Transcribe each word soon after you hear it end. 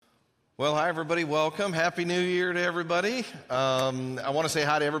Well, hi, everybody. Welcome. Happy New Year to everybody. I want to say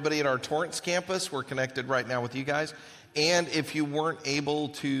hi to everybody at our Torrance campus. We're connected right now with you guys. And if you weren't able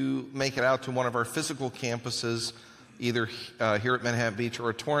to make it out to one of our physical campuses, either here at Manhattan Beach or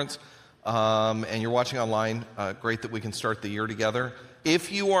at Torrance, and you're watching online, great that we can start the year together.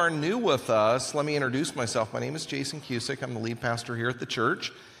 If you are new with us, let me introduce myself. My name is Jason Cusick. I'm the lead pastor here at the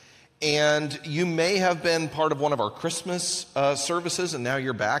church. And you may have been part of one of our Christmas services, and now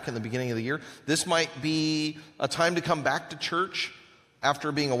you're back in the beginning of the year. This might be a time to come back to church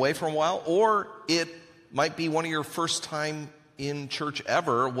after being away for a while, or it might be one of your first time in church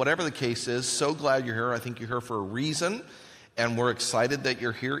ever. Whatever the case is, so glad you're here. I think you're here for a reason, and we're excited that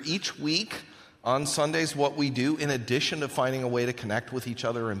you're here. Each week on Sundays, what we do, in addition to finding a way to connect with each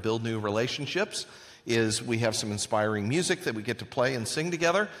other and build new relationships, is we have some inspiring music that we get to play and sing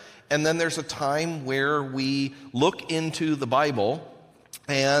together. And then there's a time where we look into the Bible,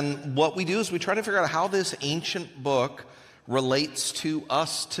 and what we do is we try to figure out how this ancient book relates to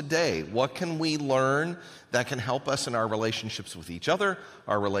us today. What can we learn that can help us in our relationships with each other,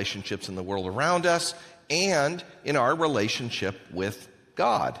 our relationships in the world around us, and in our relationship with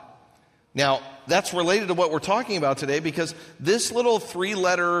God? Now, that's related to what we're talking about today, because this little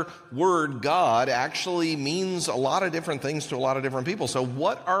three-letter word, God, actually means a lot of different things to a lot of different people. So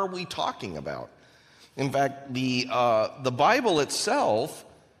what are we talking about? In fact, the Bible itself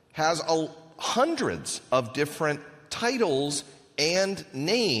has hundreds of different titles and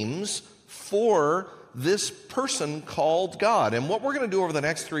names for this person called God. And what we're going to do over the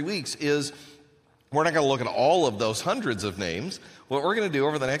next 3 weeks is, we're not going to look at all of those hundreds of names. What we're going to do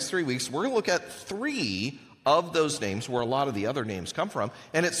over the next 3 weeks, we're going to look at three of those names, where a lot of the other names come from.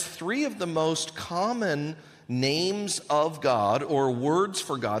 And it's three of the most common names of God, or words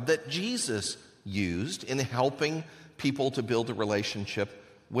for God, that Jesus used in helping people to build a relationship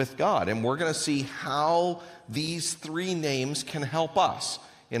with God. And we're going to see how these three names can help us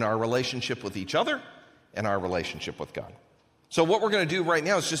in our relationship with each other and our relationship with God. So what we're going to do right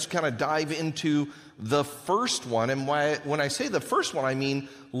now is just kind of dive into the first one. And when I say the first one, I mean,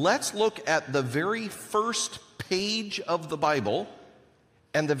 let's look at the very first page of the Bible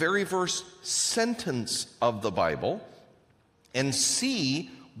and the very first sentence of the Bible and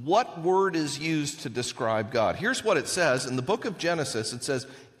see what word is used to describe God. Here's what it says. In the book of Genesis, it says,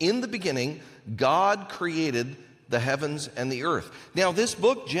 "In the beginning, God created the heavens and the earth." Now, this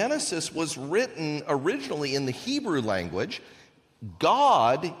book, Genesis, was written originally in the Hebrew language.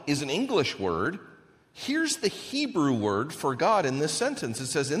 God is an English word. Here's the Hebrew word for God in this sentence. It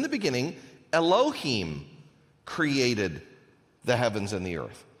says, "In the beginning, Elohim created the heavens and the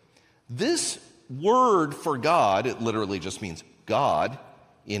earth." This word for God, it literally just means God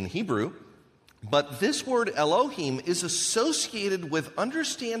in Hebrew, but this word Elohim is associated with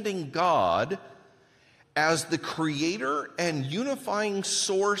understanding God as the creator and unifying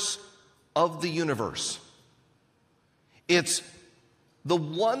source of the universe. It's the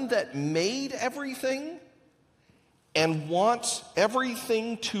one that made everything and wants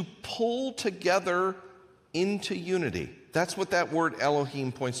everything to pull together into unity. That's what that word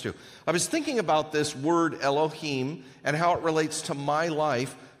Elohim points to. I was thinking about this word Elohim and how it relates to my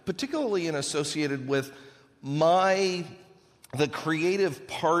life, particularly associated with the creative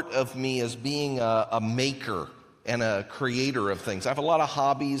part of me as being a maker and a creator of things. I have a lot of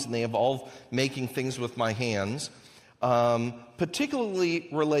hobbies, and they involve making things with my hands. Particularly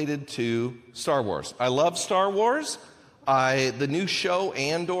related to Star Wars. I love Star Wars. The new show,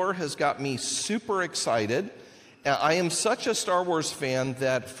 Andor, has got me super excited. I am such a Star Wars fan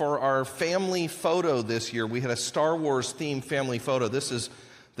that for our family photo this year, we had a Star Wars themed family photo. This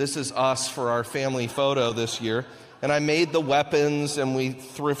is us for our family photo this year. And I made the weapons, and we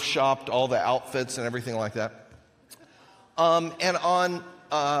thrift shopped all the outfits and everything like that. And on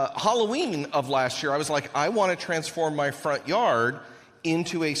Halloween of last year, I was like, I want to transform my front yard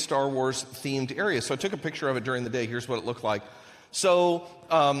into a Star Wars themed area. So I took a picture of it during the day. Here's what it looked like. So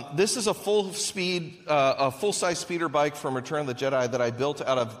this is a full-size speeder bike from Return of the Jedi that I built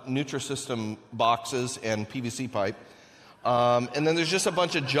out of Nutrisystem boxes and PVC pipe. And then there's just a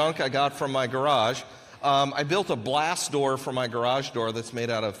bunch of junk I got from my garage. I built a blast door for my garage door that's made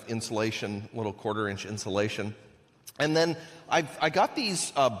out of insulation, little 1/4-inch insulation. And then I got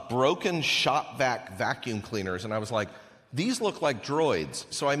these broken shop vac vacuum cleaners, and I was like, these look like droids.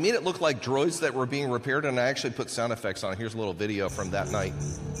 So I made it look like droids that were being repaired, and I actually put sound effects on it. Here's a little video from that night.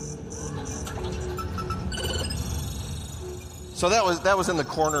 So that was in the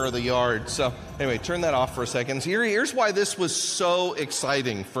corner of the yard. So anyway, turn that off for a second. So here's why this was so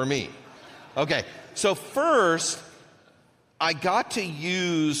exciting for me. Okay, so first, I got to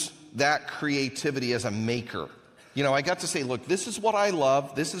use that creativity as a maker. You know, I got to say, look, this is what I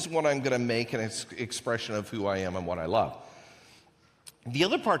love. This is what I'm going to make an expression of who I am and what I love. The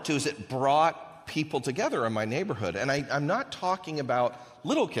other part, too, is it brought people together in my neighborhood. And I'm not talking about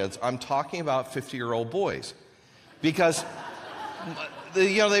little kids. I'm talking about 50-year-old boys. Because,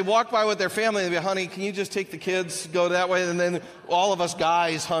 they walk by with their family and they go, honey, can you just take the kids, go that way? And then all of us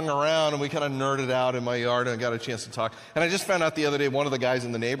guys hung around and we kind of nerded out in my yard and got a chance to talk. And I just found out the other day, one of the guys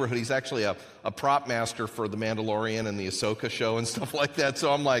in the neighborhood, he's actually a prop master for The Mandalorian and the Ahsoka show and stuff like that.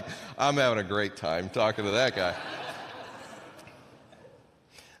 So I'm like, I'm having a great time talking to that guy.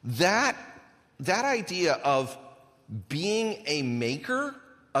 That idea of being a maker,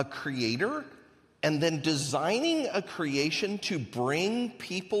 a creator, and then designing a creation to bring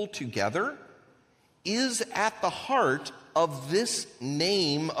people together is at the heart of this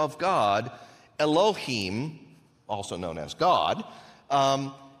name of God, Elohim, also known as God.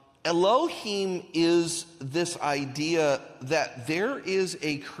 Elohim is this idea that there is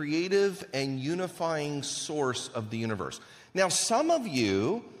a creative and unifying source of the universe. Now, some of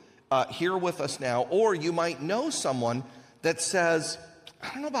you here with us now, or you might know someone that says,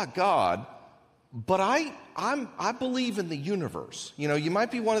 I don't know about God, but I believe in the universe. You know, you might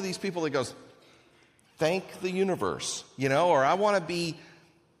be one of these people that goes, thank the universe, or I want to be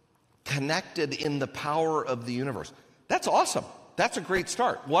connected in the power of the universe. That's awesome. That's a great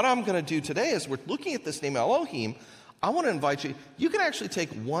start. What I'm going to do today is we're looking at this name Elohim. I want to invite you, you can actually take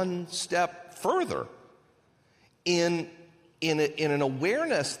one step further in an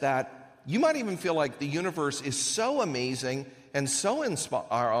awareness that you might even feel like the universe is so amazing and so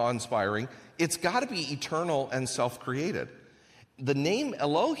inspiring, it's got to be eternal and self-created. The name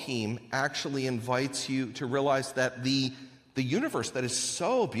Elohim actually invites you to realize that the universe that is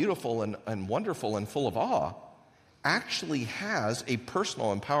so beautiful and wonderful and full of awe actually has a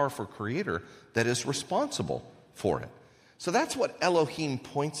personal and powerful creator that is responsible for it. So that's what Elohim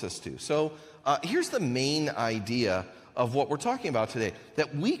points us to. So here's the main idea of what we're talking about today,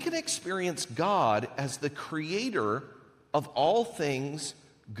 that we can experience God as the creator of all things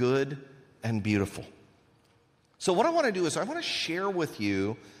good and beautiful. So what I want to do is I want to share with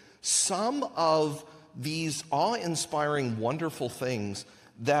you some of these awe-inspiring, wonderful things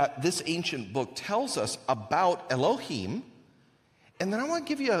that this ancient book tells us about Elohim. And then I want to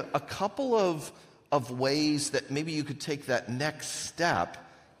give you a couple of ways that maybe you could take that next step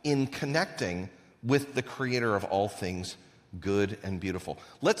in connecting with the creator of all things good and beautiful.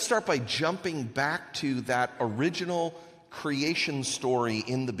 Let's start by jumping back to that original creation story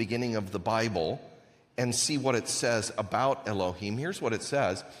in the beginning of the Bible and see what it says about Elohim. Here's what it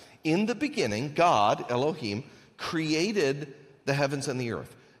says. In the beginning, God, Elohim, created the heavens and the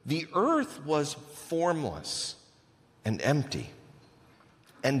earth. The earth was formless and empty,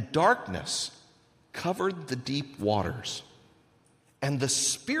 and darkness covered the deep waters. And the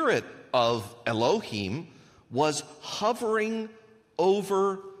Spirit of Elohim was hovering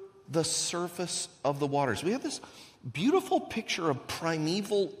over the surface of the waters. We have this beautiful picture of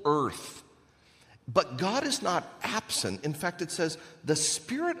primeval earth, but God is not absent. In fact, it says the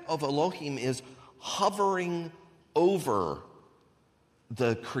Spirit of Elohim is hovering over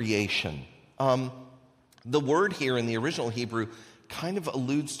the creation. The word here in the original Hebrew kind of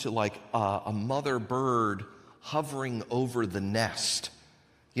alludes to like a mother bird hovering over the nest.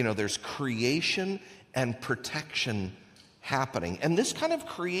 You know, there's creation and protection happening. And this kind of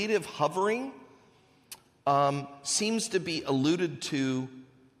creative hovering seems to be alluded to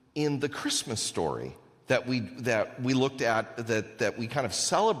in the Christmas story that we looked at, that we kind of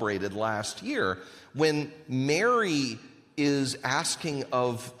celebrated last year, when Mary is asking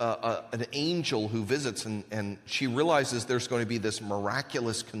of an angel who visits, and she realizes there's going to be this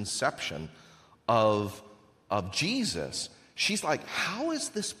miraculous conception of Jesus. She's like, how is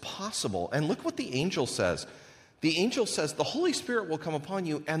this possible? And look what the angel says. The angel says, the Holy Spirit will come upon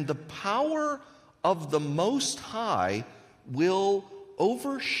you, and the power of the Most High will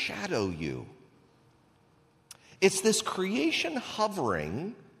overshadow you. It's this creation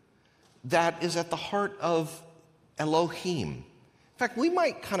hovering that is at the heart of Elohim. In fact, we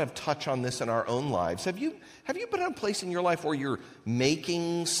might kind of touch on this in our own lives. Have you been in a place in your life where you're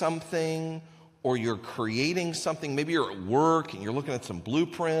making something, or you're creating something? Maybe you're at work and you're looking at some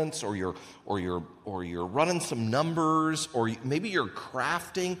blueprints, or you're running some numbers, or maybe you're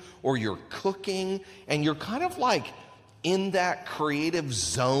crafting, or you're cooking, and you're kind of like in that creative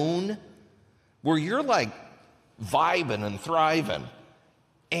zone where you're like vibing and thriving,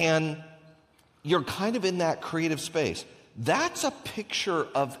 and you're kind of in that creative space. That's a picture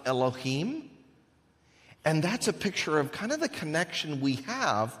of Elohim, and that's a picture of kind of the connection we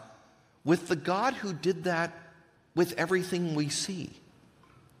have with the God who did that with everything we see.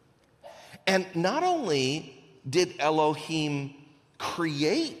 And not only did Elohim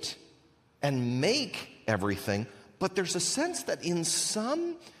create and make everything, but there's a sense that in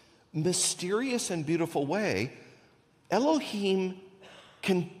some mysterious and beautiful way, Elohim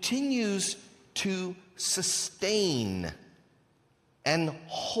continues to sustain and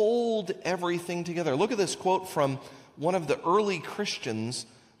hold everything together. Look at this quote from one of the early Christians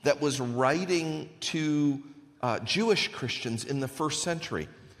that was writing to Jewish Christians in the first century. It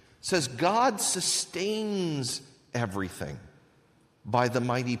says, God sustains everything by the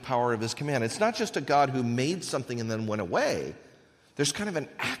mighty power of his command. It's not just a God who made something and then went away. There's kind of an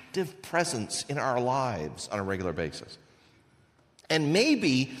active presence in our lives on a regular basis. And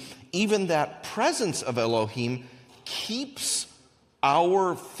maybe even that presence of Elohim keeps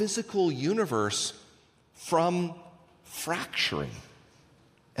our physical universe from fracturing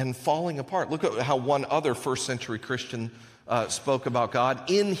and falling apart. Look at how one other first century Christian spoke about God.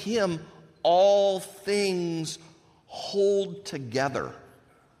 In him, all things hold together.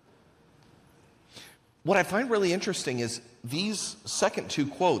 What I find really interesting is these second two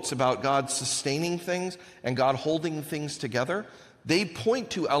quotes about God sustaining things and God holding things together, they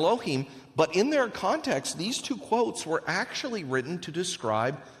point to Elohim, but in their context, these two quotes were actually written to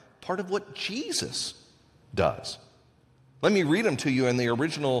describe part of what Jesus does. Let me read them to you in the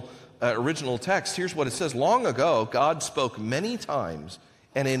original text. Here's what it says. Long ago, God spoke many times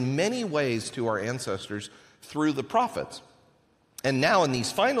and in many ways to our ancestors through the prophets. And now in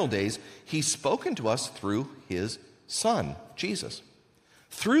these final days, he's spoken to us through his Son, Jesus.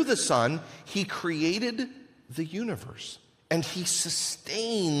 Through the Son, he created the universe, and he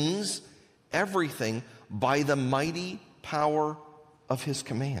sustains everything by the mighty power of his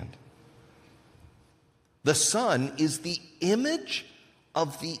command. The Son is the image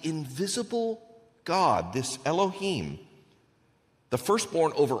of the invisible God, this Elohim, the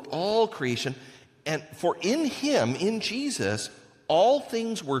firstborn over all creation. And for in him, in Jesus, all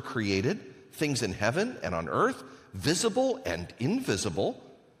things were created, things in heaven and on earth, visible and invisible,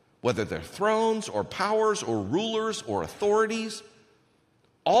 whether they're thrones or powers or rulers or authorities.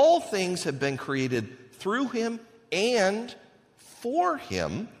 All things have been created through him and for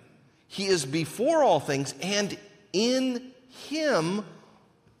him. He is before all things, and in him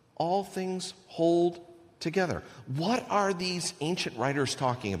all things hold together. What are these ancient writers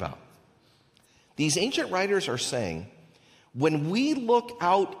talking about? These ancient writers are saying, when we look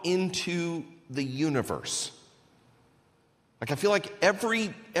out into the universe, like I feel like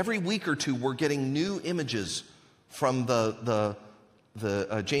every week or two we're getting new images from the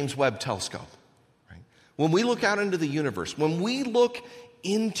James Webb telescope. Right? When we look out into the universe, when we look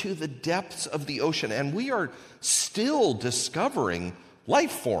into the depths of the ocean, and we are still discovering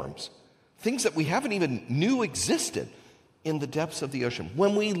life forms, things that we haven't even knew existed in the depths of the ocean.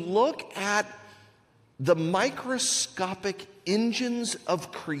 When we look at the microscopic engines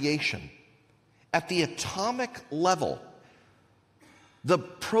of creation at the atomic level, the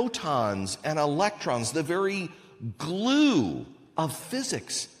protons and electrons, the very glue of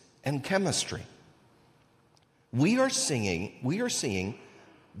physics and chemistry, we are seeing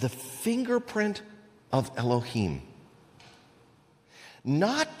the fingerprint of Elohim.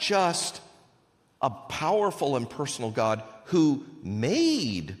 Not just a powerful and personal God who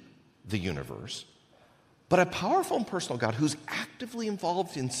made the universe, but a powerful and personal God who's actively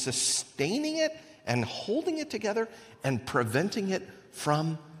involved in sustaining it and holding it together and preventing it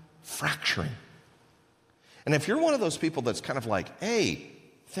from fracturing. And if you're one of those people that's kind of like, hey,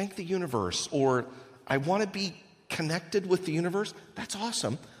 thank the universe, or I want to be connected with the universe, that's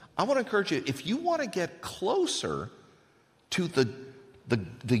awesome. I want to encourage you, if you want to get closer to the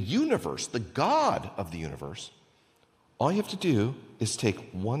universe, the God of the universe, all you have to do is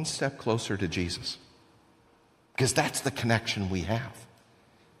take one step closer to Jesus. Because that's the connection we have.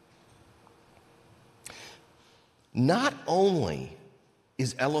 Not only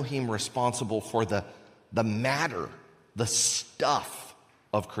is Elohim responsible for the matter, the stuff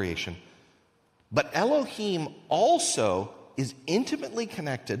of creation, but Elohim also is intimately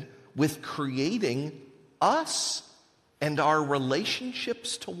connected with creating us and our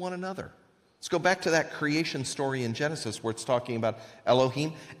relationships to one another. Let's go back to that creation story in Genesis where it's talking about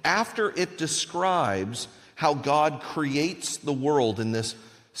Elohim. After it describes how God creates the world in this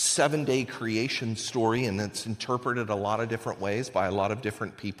 7-day creation story, and it's interpreted a lot of different ways by a lot of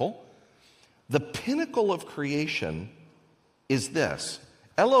different people, the pinnacle of creation is this.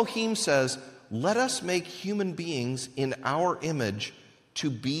 Elohim says, let us make human beings in our image to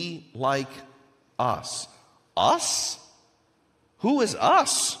be like us. Us? Who is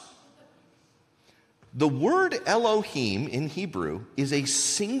us? The word Elohim in Hebrew is a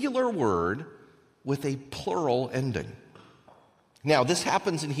singular word with a plural ending. Now, this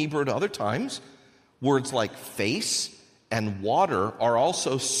happens in Hebrew at other times. Words like face and water are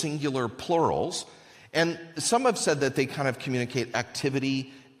also singular plurals. And some have said that they kind of communicate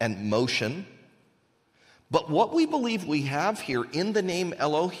activity and motion. But what we believe we have here in the name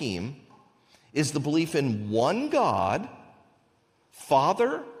Elohim is the belief in one God,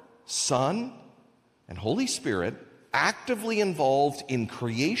 Father, Son, and Holy Spirit, actively involved in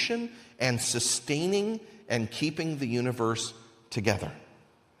creation and sustaining and keeping the universe together.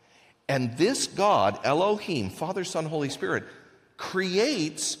 And this God, Elohim, Father, Son, Holy Spirit,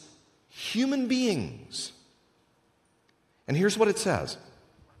 creates human beings. And here's what it says.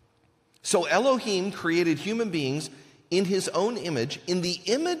 So Elohim created human beings in his own image. In the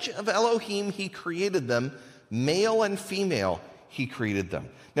image of Elohim, he created them. Male and female, he created them.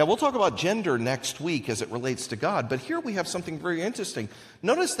 Now, we'll talk about gender next week as it relates to God, but here we have something very interesting.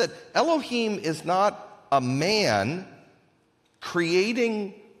 Notice that Elohim is not a man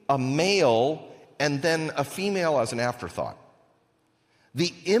creating a male and then a female as an afterthought.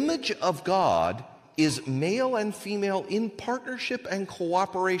 The image of God is male and female in partnership and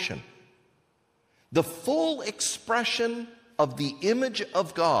cooperation. The full expression of the image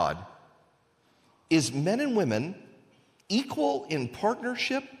of God is men and women equal in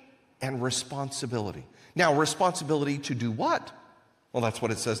partnership and responsibility. Now, responsibility to do what? Well, that's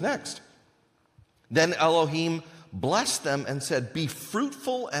what it says next. Then Elohim blessed them and said, "Be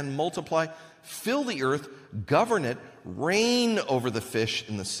fruitful and multiply, fill the earth, govern it, reign over the fish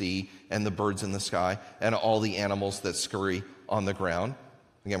in the sea and the birds in the sky and all the animals that scurry on the ground."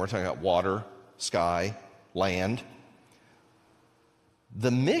 Again, we're talking about water, sky, land.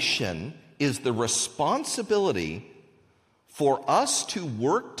 The mission is the responsibility for us to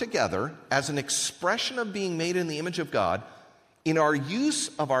work together as an expression of being made in the image of God in our use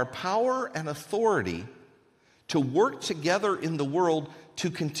of our power and authority to work together in the world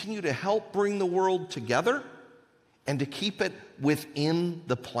to continue to help bring the world together and to keep it within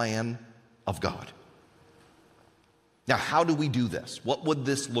the plan of God. Now, how do we do this? What would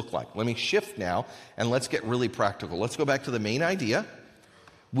this look like? Let me shift now and let's get really practical. Let's go back to the main idea.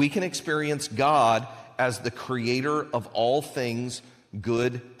 We can experience God as the creator of all things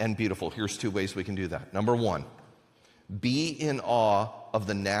good and beautiful. Here's two ways we can do that. Number one, be in awe of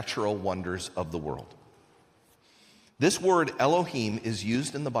the natural wonders of the world. This word Elohim is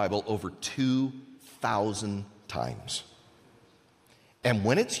used in the Bible over 2,000 times. And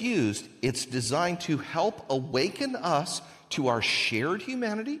when it's used, it's designed to help awaken us to our shared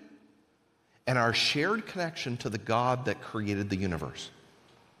humanity and our shared connection to the God that created the universe.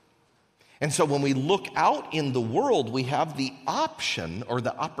 And so when we look out in the world, we have the option or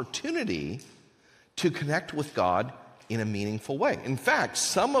the opportunity to connect with God in a meaningful way. In fact,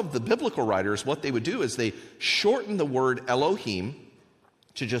 some of the biblical writers, what they would do is they shorten the word Elohim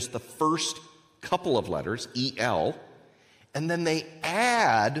to just the first couple of letters, E-L, and then they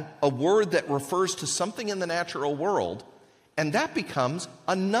add a word that refers to something in the natural world, and that becomes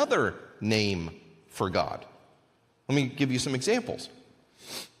another name for God. Let me give you some examples.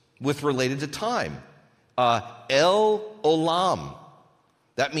 With related to time, El Olam,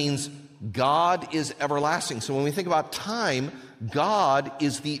 that means God is everlasting. So when we think about time, God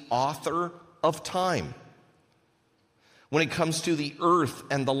is the author of time. When it comes to the earth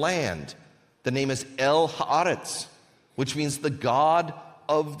and the land, the name is El Haaretz, which means the God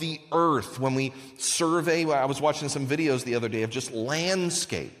of the earth. When we survey, I was watching some videos the other day of just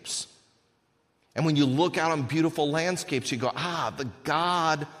landscapes. And when you look out on beautiful landscapes, you go, the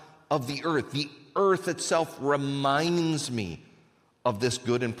God of the earth. The earth itself reminds me of this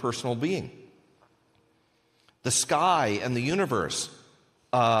good and personal being. The sky and the universe,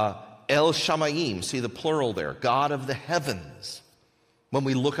 El Shamayim, see the plural there, God of the heavens. When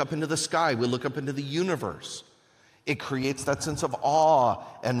we look up into the sky, we look up into the universe. It creates that sense of awe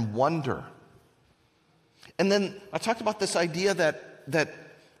and wonder. And then I talked about this idea that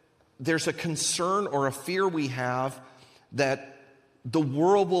there's a concern or a fear we have that the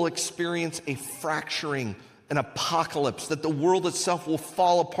world will experience a fracturing, an apocalypse, that the world itself will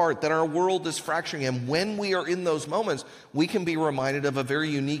fall apart, that our world is fracturing. And when we are in those moments, we can be reminded of a very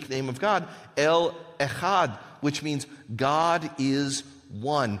unique name of God, El Echad, which means God is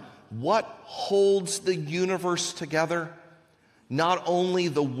one. What holds the universe together? Not only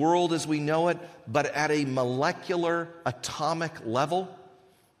the world as we know it, but at a molecular, atomic level,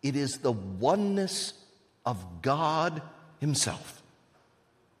 it is the oneness of God Himself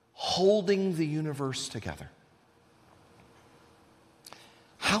holding the universe together.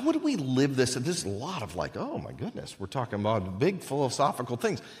 how would we live this? And this is a lot of like, oh my goodness, we're talking about big philosophical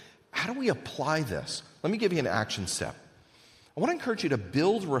things. How do we apply this? Let me give you an action step. I want to encourage you to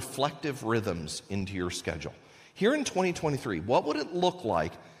build reflective rhythms into your schedule. Here in 2023, what would it look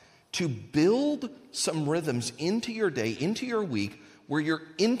like to build some rhythms into your day, into your week, where you're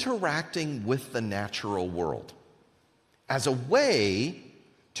interacting with the natural world as a way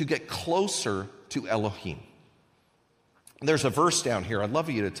to get closer to Elohim? There's a verse down here. I'd love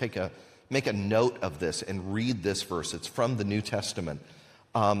you to make a note of this and read this verse. It's from the New Testament.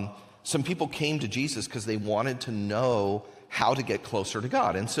 Some people came to Jesus because they wanted to know how to get closer to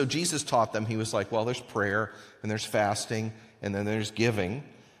God. And so Jesus taught them. He was like, well, there's prayer, and there's fasting, and then there's giving.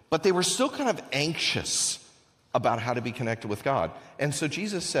 But they were still kind of anxious about how to be connected with God. And so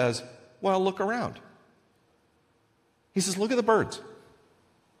Jesus says, well, look around. He says, look at the birds.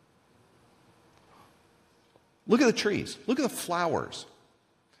 Look at the trees. Look at the flowers.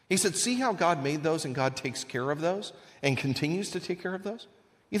 He said, see how God made those and God takes care of those and continues to take care of those?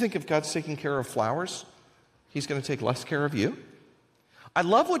 You think if God's taking care of flowers, he's going to take less care of you? I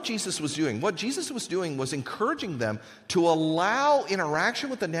love what Jesus was doing. What Jesus was doing was encouraging them to allow interaction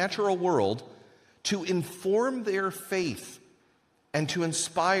with the natural world to inform their faith and to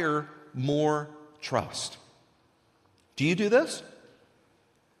inspire more trust. Do you do this?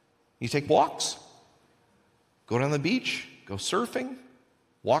 You take walks, go down the beach, go surfing,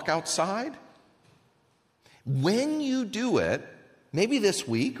 walk outside. When you do it, maybe this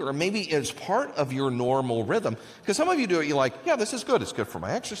week, or maybe as part of your normal rhythm, because some of you do it, you're like, yeah, this is good. It's good for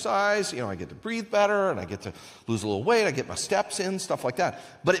my exercise. I get to breathe better, and I get to lose a little weight. I get my steps in, stuff like that.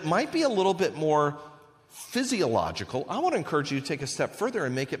 But it might be a little bit more physiological. I want to encourage you to take a step further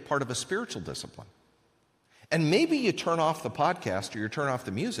and make it part of a spiritual discipline. And maybe you turn off the podcast or you turn off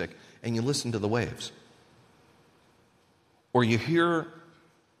the music and you listen to the waves. Or you hear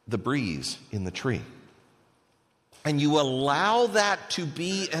the breeze in the tree. And you allow that to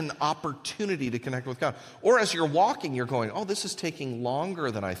be an opportunity to connect with God. Or as you're walking, you're going, oh, this is taking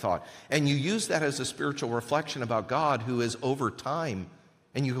longer than I thought. And you use that as a spiritual reflection about God who is over time.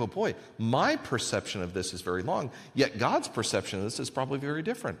 And you go, boy, my perception of this is very long, yet God's perception of this is probably very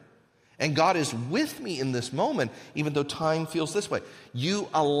different. And God is with me in this moment, even though time feels this way. You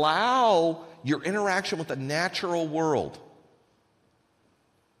allow your interaction with the natural world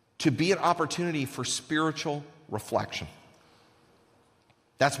to be an opportunity for spiritual reflection.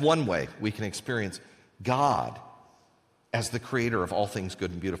 That's one way we can experience God as the creator of all things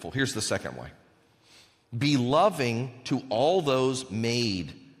good and beautiful. Here's the second way. Be loving to all those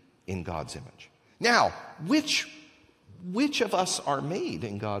made in God's image. Now, which of us are made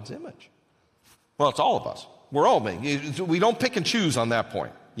in God's image? Well, it's all of us. We're all made. We don't pick and choose on that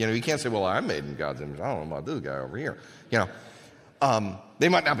point. You can't say, well, I'm made in God's image. I don't know about this guy over here. They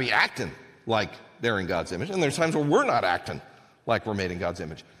might not be acting like they're in God's image, and there's times where we're not acting like we're made in God's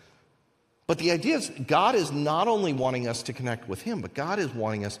image. But the idea is God is not only wanting us to connect with him, but God is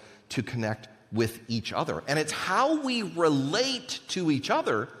wanting us to connect with each other. And it's how we relate to each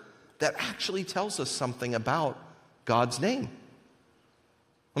other that actually tells us something about God's name.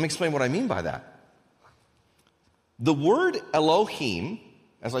 Let me explain what I mean by that. The word Elohim,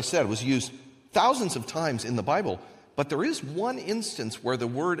 as I said, was used thousands of times in the Bible, but there is one instance where the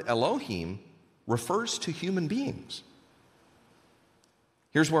word Elohim refers to human beings.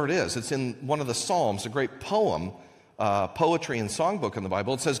 Here's where it is. It's in one of the Psalms, a great poem, poetry and songbook in the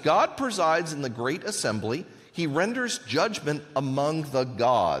Bible. It says, God presides in the great assembly. He renders judgment among the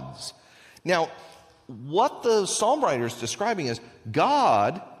gods. Now, what the psalm writer is describing is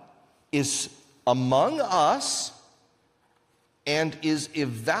God is among us and is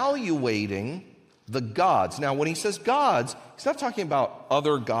evaluating the gods. Now, when he says gods, he's not talking about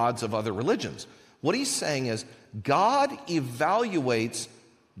other gods of other religions. What he's saying is God evaluates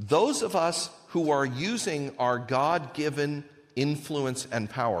those of us who are using our God-given influence and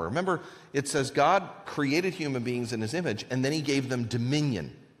power. Remember, it says God created human beings in his image, and then he gave them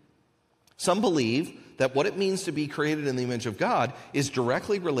dominion. Some believe that what it means to be created in the image of God is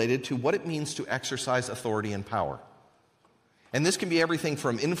directly related to what it means to exercise authority and power. And this can be everything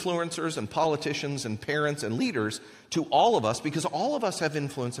from influencers and politicians and parents and leaders to all of us, because all of us have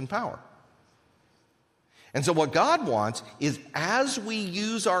influence and power. And so what God wants is, as we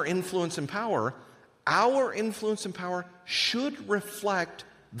use our influence and power should reflect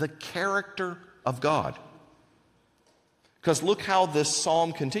the character of God. Because look how this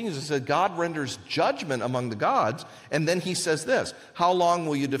psalm continues. It says, God renders judgment among the gods, and then he says this, how long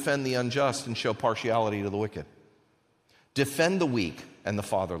will you defend the unjust and show partiality to the wicked? Defend the weak and the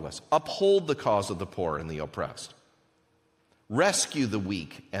fatherless. Uphold the cause of the poor and the oppressed. rescue the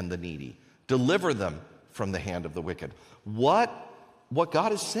weak and the needy, deliver them from the hand of the wicked. What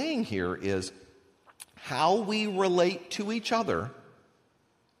God is saying here is how we relate to each other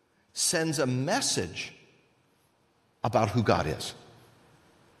sends a message about who God is.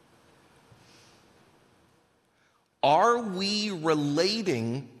 Are we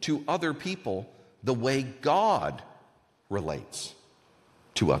relating to other people the way God relates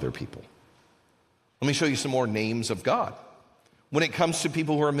to other people? Let me show you some more names of God. When it comes to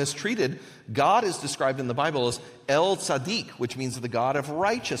people who are mistreated, God is described in the Bible as El Tzaddik, which means the God of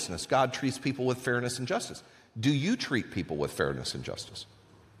righteousness. God treats people with fairness and justice. Do you treat people with fairness and justice?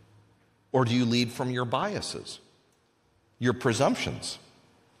 Or do you lead from your biases, your presumptions?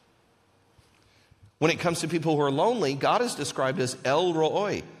 When it comes to people who are lonely, God is described as El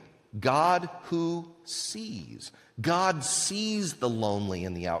Roi, God who sees. God sees the lonely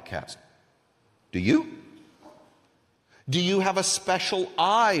and the outcast. Do you? Do you have a special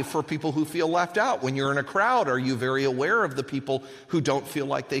eye for people who feel left out? When you're in a crowd, are you very aware of the people who don't feel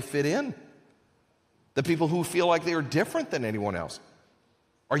like they fit in? The people who feel like they are different than anyone else?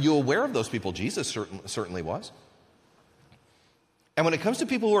 Are you aware of those people? Jesus certainly was. And when it comes to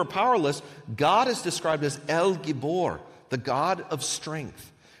people who are powerless, God is described as El Gibor, the God of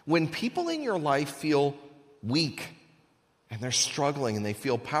strength. When people in your life feel weak and they're struggling and they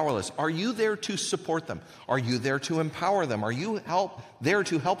feel powerless, are you there to support them? Are you there to empower them? Are you there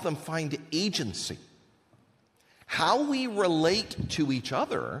to help them find agency? How we relate to each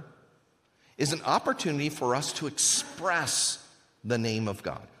other is an opportunity for us to express the name of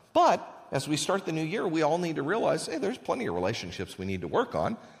God. But as we start the new year, we all need to realize, hey, there's plenty of relationships we need to work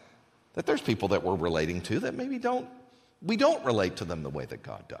on, that there's people that we're relating to that maybe we don't relate to them the way that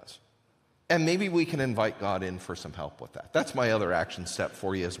God does. And maybe we can invite God in for some help with that. That's my other action step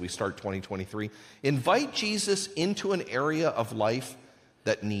for you as we start 2023. Invite Jesus into an area of life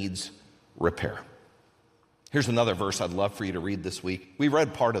that needs repair. Here's another verse I'd love for you to read this week. We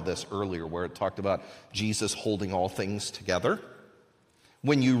read part of this earlier where it talked about Jesus holding all things together.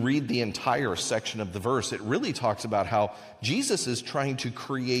 When you read the entire section of the verse, it really talks about how Jesus is trying to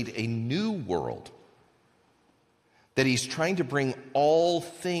create a new world, that he's trying to bring all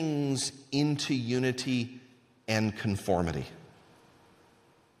things into unity and conformity.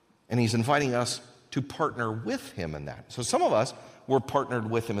 And he's inviting us to partner with him in that. So some of us, we're partnered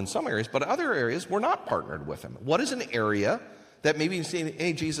with him in some areas, but other areas, we're not partnered with him. What is an area that maybe you say,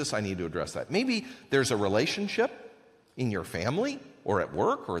 hey, Jesus, I need to address that? Maybe there's a relationship in your family or at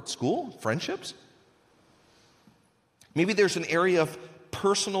work or at school, friendships. Maybe there's an area of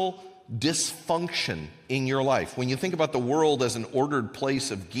personal dysfunction in your life. When you think about the world as an ordered place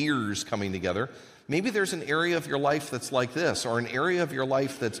of gears coming together, maybe there's an area of your life that's like this, or an area of your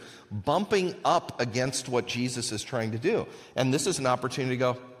life that's bumping up against what Jesus is trying to do. And this is an opportunity to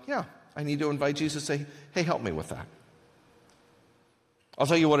go, yeah, I need to invite Jesus to say, hey, help me with that. I'll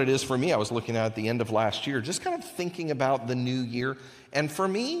tell you what it is for me. I was looking at the end of last year, just kind of thinking about the new year. And for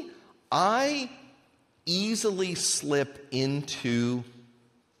me, I easily slip into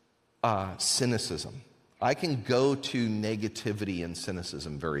cynicism. I can go to negativity and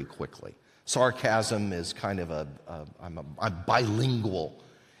cynicism very quickly. Sarcasm is kind of I'm bilingual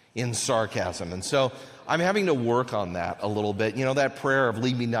in sarcasm. And so I'm having to work on that a little bit. You know, that prayer of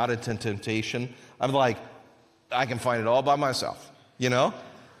lead me not into temptation, I'm like, I can find it all by myself. You know?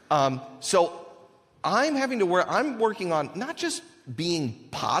 So I'm working on not just being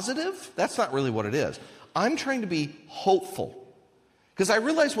positive. That's not really what it is. I'm trying to be hopeful. Because I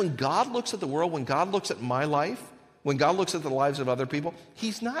realize when God looks at the world, when God looks at my life, when God looks at the lives of other people,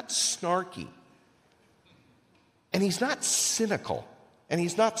 he's not snarky. And he's not cynical. And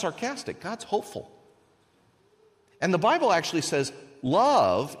he's not sarcastic. God's hopeful. And the Bible actually says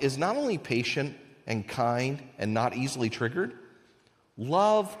love is not only patient and kind and not easily triggered.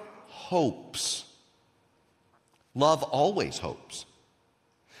 Love hopes. Love always hopes.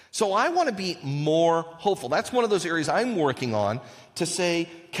 So I want to be more hopeful. That's one of those areas I'm working on to say,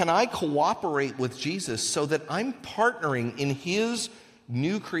 can I cooperate with Jesus so that I'm partnering in his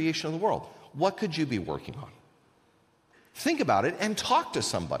new creation of the world? What could you be working on? Think about it and talk to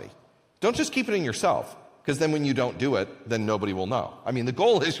somebody. Don't just keep it in yourself, because then when you don't do it, then nobody will know. I mean, the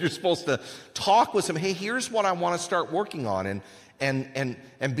goal is you're supposed to talk with somebody. Hey, here's what I want to start working on,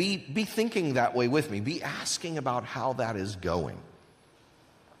 and be thinking that way with me. Be asking about how that is going.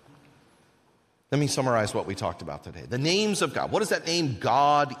 Let me summarize what we talked about today. The names of God. What does that name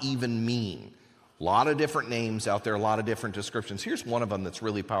God even mean? A lot of different names out there, a lot of different descriptions. Here's one of them that's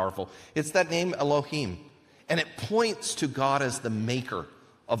really powerful. It's that name Elohim. And it points to God as the maker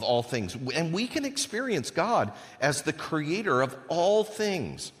of all things. And we can experience God as the creator of all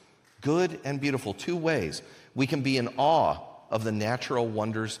things, good and beautiful. Two ways. We can be in awe of the natural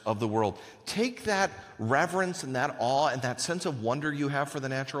wonders of the world. Take that reverence and that awe and that sense of wonder you have for the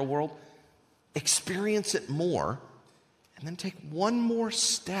natural world, experience it more, and then take one more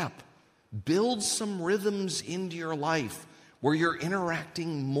step. Build some rhythms into your life where you're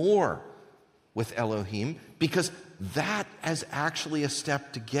interacting more with Elohim, because that is actually a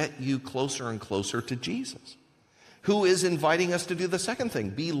step to get you closer and closer to Jesus, who is inviting us to do the second thing,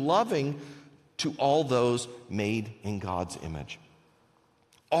 be loving to all those made in God's image.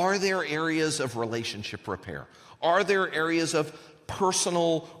 Are there areas of relationship repair? Are there areas of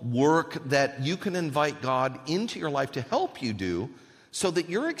personal work that you can invite God into your life to help you do so that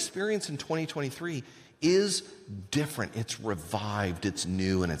your experience in 2023 is different, it's revived, it's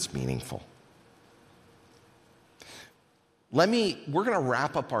new, and it's meaningful? We're going to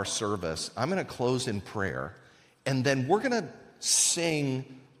wrap up our service. I'm going to close in prayer, and then we're going to sing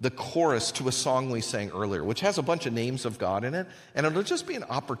the chorus to a song we sang earlier, which has a bunch of names of God in it, and it'll just be an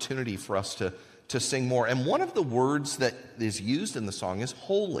opportunity for us to sing more. And one of the words that is used in the song is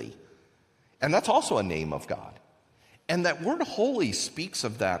holy, and that's also a name of God. And that word holy speaks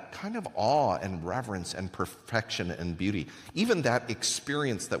of that kind of awe and reverence and perfection and beauty, even that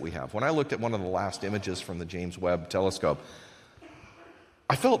experience that we have. When I looked at one of the last images from the James Webb Telescope,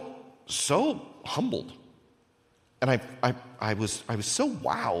 I felt so humbled. And I was so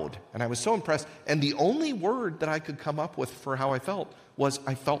wowed, and I was so impressed. And the only word that I could come up with for how I felt was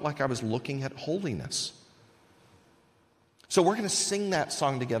I felt like I was looking at holiness. So we're going to sing that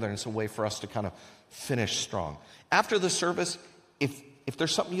song together, and it's a way for us to kind of finish strong. After the service, if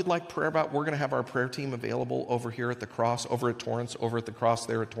there's something you'd like prayer about, we're going to have our prayer team available over here at the cross, over at Torrance, over at the cross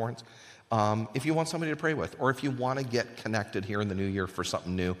there at Torrance. If you want somebody to pray with, or if you want to get connected here in the new year for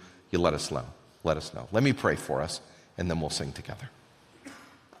something new, you let us know. Let us know. Let me pray for us, and then we'll sing together.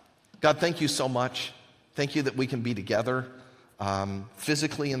 God, thank you so much. Thank you that we can be together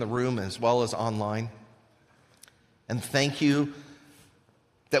physically in the room as well as online. And thank you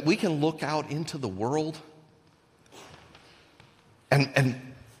that we can look out into the world and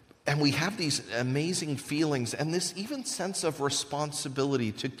we have these amazing feelings and this even sense of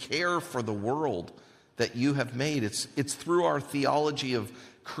responsibility to care for the world that you have made. It's through our theology of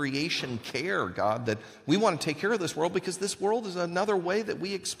creation care, God, that we want to take care of this world, because this world is another way that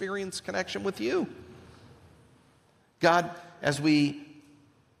we experience connection with you. God, as we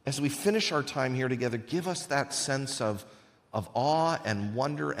finish our time here together, give us that sense of awe and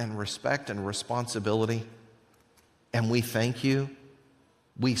wonder and respect and responsibility. And we thank you,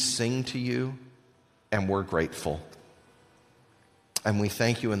 we sing to you, and we're grateful. And we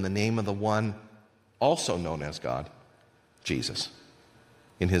thank you in the name of the one also known as God, Jesus.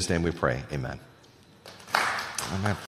 In his name we pray, amen. Amen.